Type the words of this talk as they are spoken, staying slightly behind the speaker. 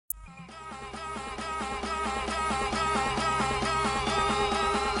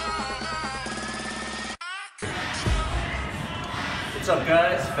What's up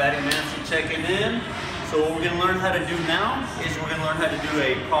guys, Fatty Mancy checking in. So what we're going to learn how to do now is we're going to learn how to do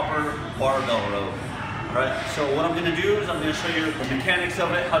a proper barbell row. Alright, so what I'm going to do is I'm going to show you the mechanics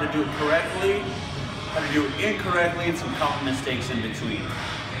of it, how to do it correctly, how to do it incorrectly, and some common mistakes in between.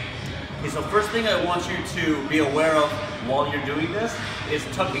 Okay, so first thing I want you to be aware of while you're doing this is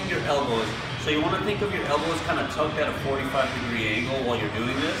tucking your elbows. So you want to think of your elbows kind of tucked at a 45-degree angle while you're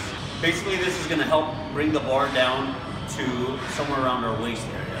doing this. Basically this is going to help bring the bar down to somewhere around our waist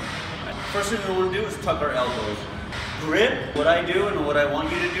area. Right. First thing we want to do is tuck our elbows. Grip, what I do and what I want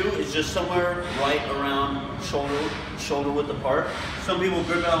you to do is just somewhere right around shoulder width apart. Some people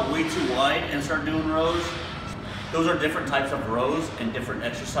grip out way too wide and start doing rows. Those are different types of rows and different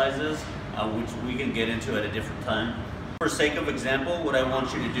exercises, which we can get into at a different time. For sake of example, what I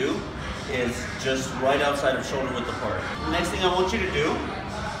want you to do is just right outside of shoulder width apart. The next thing I want you to do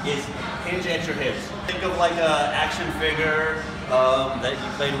is hinge at your hips. Think of like an action figure that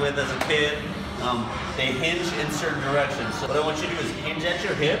you played with as a kid. They hinge in certain directions. So what I want you to do is hinge at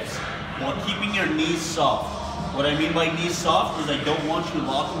your hips while keeping your knees soft. What I mean by knees soft is I don't want you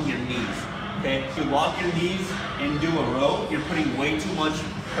locking your knees. Okay? If you lock your knees and do a row, you're putting way too much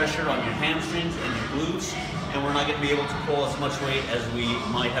pressure on your hamstrings and your glutes, and we're not going to be able to pull as much weight as we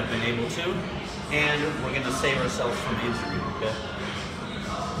might have been able to, and we're going to save ourselves from injury. Okay?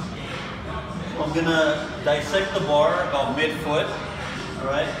 So I'm going to dissect the bar about mid-foot.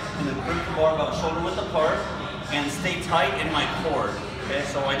 Alright, I'm going to grip the bar about shoulder width apart and stay tight in my core. Okay,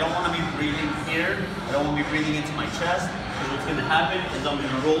 so I don't want to be breathing here. I don't want to be breathing into my chest, because what's going to happen is I'm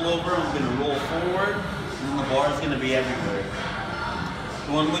going to roll over, I'm going to roll forward, and then the bar is going to be everywhere.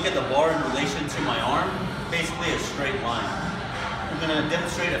 You want to look at the bar in relation to my arm, basically a straight line. I'm going to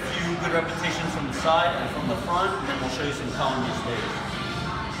demonstrate a few good repetitions from the side and from the front, and then we'll show you some common mistakes.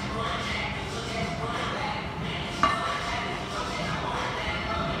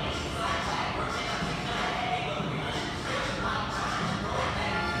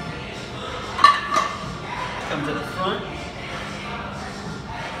 Come to the front.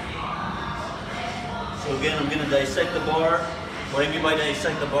 So again, I'm going to dissect the bar. What I mean by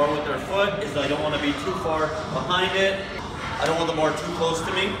dissect the bar with our foot is I don't want to be too far behind it. I don't want the bar too close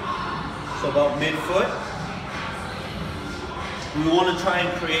to me. So about mid-foot. We want to try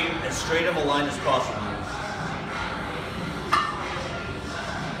and create as straight of a line as possible.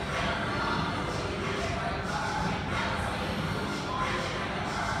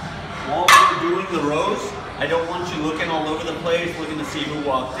 While we're doing the rows, I don't want you looking all over the place, looking to see who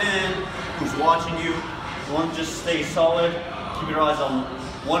walked in, who's watching you. You want to just stay solid. Keep your eyes on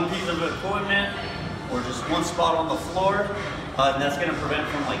one piece of equipment or just one spot on the floor, and that's going to prevent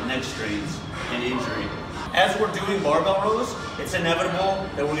from like neck strains and injury. As we're doing barbell rows, it's inevitable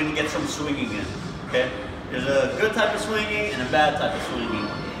that we're going to get some swinging in. Okay? There's a good type of swinging and a bad type of swinging.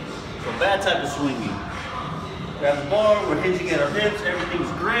 So bad type of swinging. Grab the bar, we're hinging at our hips,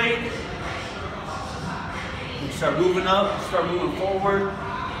 everything's great. We start moving up, start moving forward,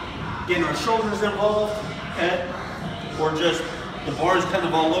 getting our shoulders involved, okay? Or just the bar is kind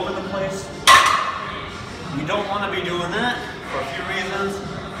of all over the place. We don't want to be doing that for a few reasons.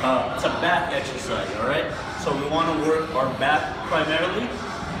 It's a back exercise, all right? So we want to work our back primarily.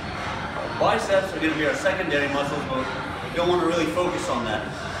 Our biceps are going to be our secondary muscles, but we don't want to really focus on that.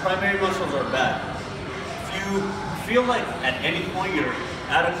 Primary muscles are back. If you feel like at any point you're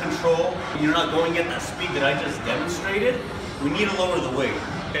out of control, you're not going at that speed that I just demonstrated, we need to lower the weight.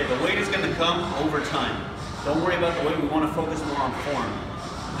 Okay, the weight is going to come over time. Don't worry about the weight, we want to focus more on form.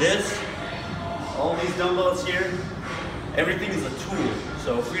 This, all these dumbbells here, everything is a tool.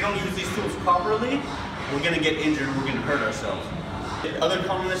 So if we don't use these tools properly, we're going to get injured and we're going to hurt ourselves. The other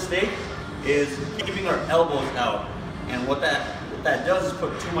common mistake is keeping our elbows out. And what that does is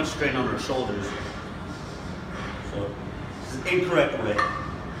put too much strain on our shoulders. So this is the incorrect way.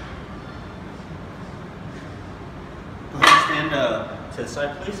 Go ahead and stand to the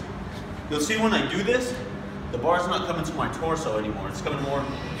side, please. You'll see when I do this, the bar's not coming to my torso anymore. It's coming more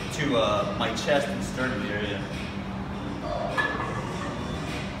to my chest and sternum area.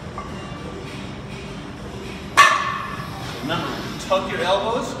 Remember, tuck your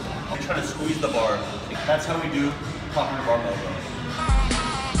elbows and try to squeeze the bar. That's how we do proper barbell rows.